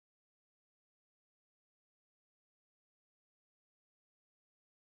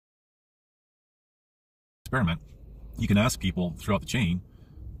experiment, you can ask people throughout the chain,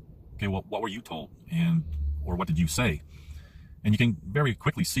 okay, well, what were you told? Or what did you say? And you can very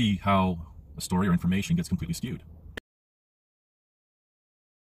quickly see how a story or information gets completely skewed.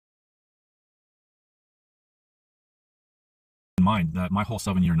 In mind that my whole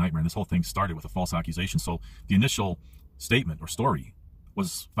 7-year nightmare, this whole thing started with a false accusation. So the initial statement or story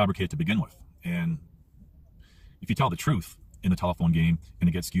was fabricated to begin with. And if you tell the truth in the telephone game and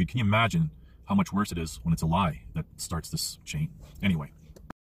it gets skewed, can you imagine how much worse it is when it's a lie that starts this chain? Anyway.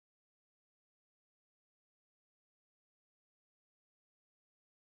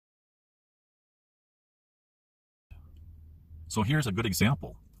 So here's a good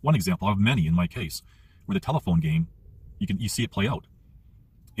example, one example of many in my case, where the telephone game, you see it play out.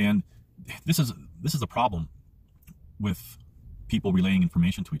 And this is a problem with people relaying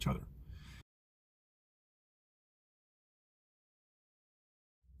information to each other.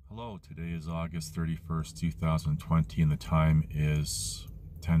 Hello, today is August 31st, 2020, and the time is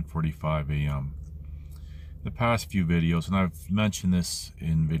 10:45 a.m. The past few videos, and I've mentioned this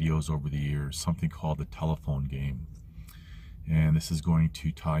in videos over the years, something called the telephone game. And this is going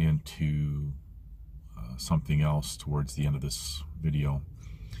to tie into something else towards the end of this video.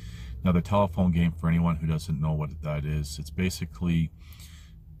 Now, the telephone game, for anyone who doesn't know what that is, it's basically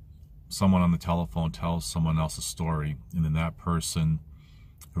someone on the telephone tells someone else a story, and then that person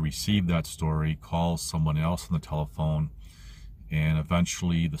who received that story calls someone else on the telephone, and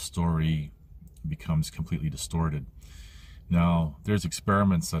eventually the story becomes completely distorted. Now, there's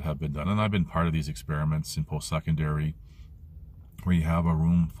experiments that have been done, and I've been part of these experiments in post-secondary, where you have a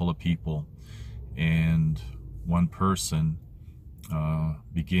room full of people and one person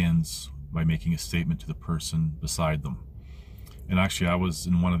begins by making a statement to the person beside them. And actually, I was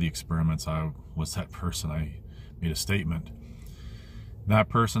in one of the experiments, I was that person. I made a statement. That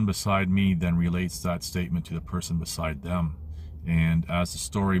person beside me then relates that statement to the person beside them. And as the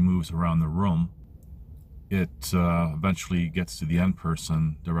story moves around the room, it eventually gets to the end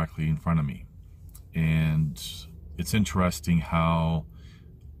person directly in front of me. And it's interesting how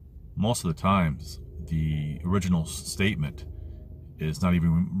most of the times the original statement is not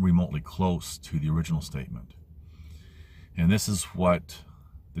even remotely close to the original statement. And this is what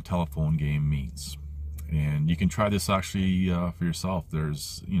the telephone game means. And you can try this actually for yourself.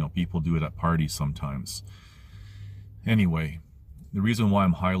 There's, people do it at parties sometimes. Anyway, the reason why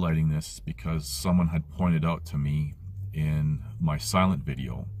I'm highlighting this is because someone had pointed out to me in my silent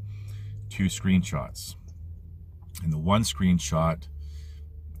video 2 screenshots. And the one screenshot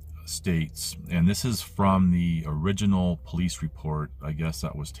states, and this is from the original police report, I guess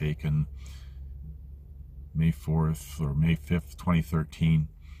that was taken May 4th or May 5th, 2013,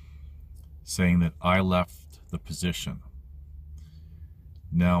 saying that I left the position.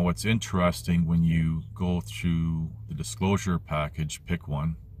 Now, what's interesting, when you go through the disclosure package, pick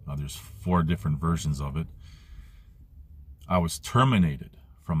one, there's 4 different versions of it, I was terminated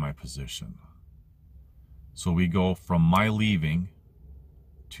from my position. So we go from my leaving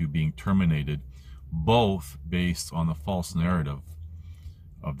to being terminated, both based on the false narrative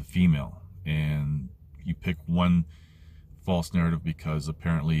of the female. And you pick one false narrative because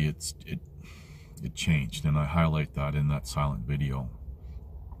apparently it changed, and I highlight that in that silent video.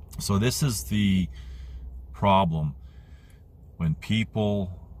 So this is the problem when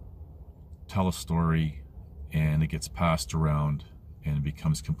people tell a story and it gets passed around and it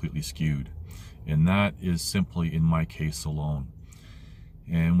becomes completely skewed. And that is simply in my case alone.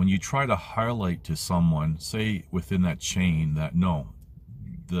 And when you try to highlight to someone, say within that chain, that no,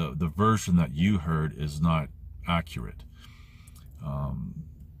 the version that you heard is not accurate.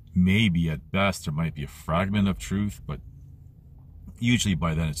 Maybe at best there might be a fragment of truth, but usually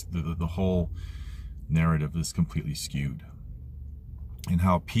by then it's the whole narrative is completely skewed. And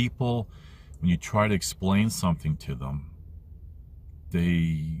how people, when you try to explain something to them,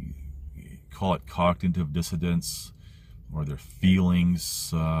 they call it cognitive dissonance, or their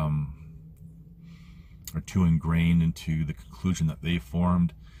feelings are too ingrained into the conclusion that they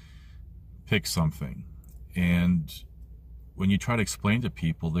formed. Pick something, and when you try to explain to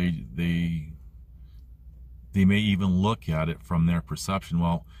people, they may even look at it from their perception.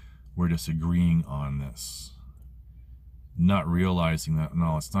 Well, we're disagreeing on this, not realizing that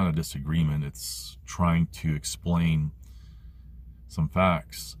no, it's not a disagreement, it's trying to explain some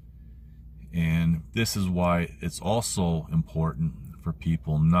facts. And this is why it's also important for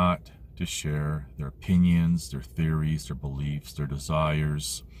people not to share their opinions, their theories, their beliefs, their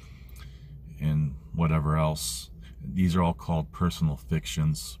desires, and whatever else. These are all called personal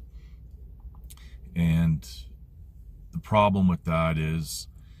fictions. And the problem with that is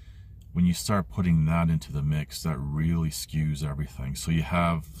when you start putting that into the mix, that really skews everything. So you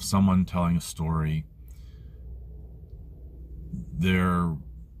have someone telling a story, they're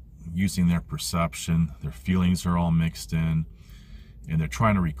using their perception, their feelings are all mixed in, and they're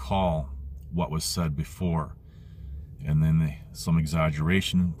trying to recall what was said before. And then some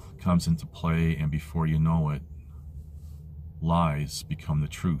exaggeration comes into play, and before you know it, lies become the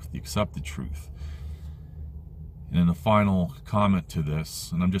truth, the accepted truth. And then the final comment to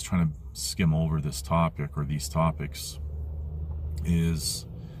this, and I'm just trying to skim over this topic or these topics, is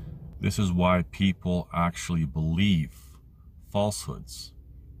this is why people actually believe falsehoods,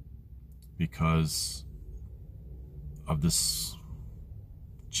 because of this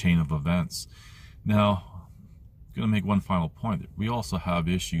chain of events. Now, I'm going to make one final point. We also have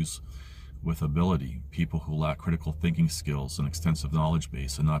issues with ability, people who lack critical thinking skills and extensive knowledge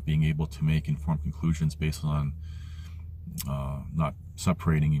base, and not being able to make informed conclusions based on not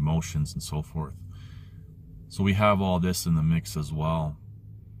separating emotions and so forth. So we have all this in the mix as well.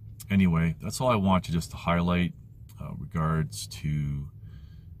 Anyway, that's all I want to just highlight regards to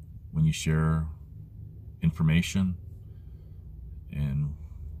when you share information and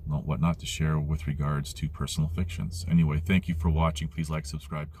what not to share with regards to personal fictions. Anyway, thank you for watching. Please like,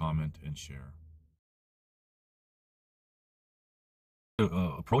 subscribe, comment, and share.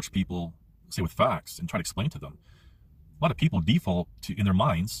 Approach people, say, with facts and try to explain to them. A lot of people default to, in their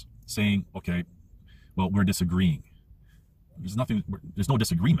minds, saying, okay, well, we're disagreeing. There's no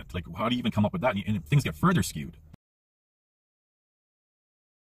disagreement. Like, how do you even come up with that? And things get further skewed.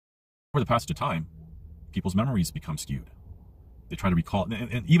 Over the passage of time, people's memories become skewed. They try to recall,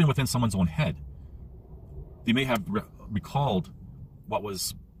 and even within someone's own head, they may have recalled what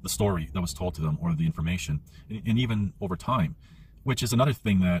was the story that was told to them, or the information, and even over time, which is another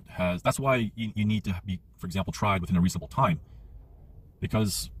thing that's why you need to be, for example, tried within a reasonable time,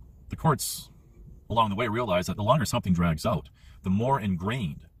 because the courts along the way realize that the longer something drags out, the more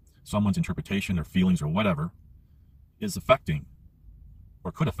ingrained someone's interpretation or feelings or whatever is affecting,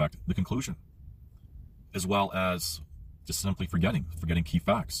 or could affect, the conclusion, as well as just simply forgetting key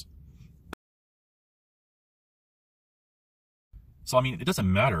facts. So, I mean, it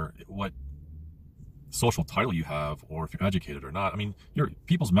doesn't matter what social title you have, or if you're educated or not. I mean,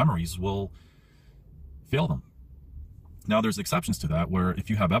 people's memories will fail them. Now, there's exceptions to that, where if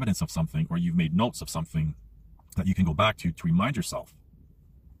you have evidence of something, or you've made notes of something that you can go back to remind yourself,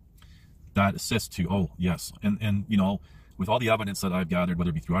 that assists to, oh, yes. And you know, with all the evidence that I've gathered, whether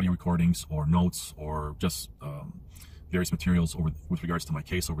it be through audio recordings or notes or just various materials with regards to my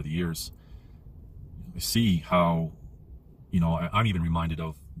case over the years, I see how, you know, I'm even reminded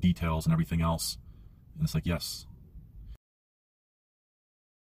of details and everything else. And it's like, yes,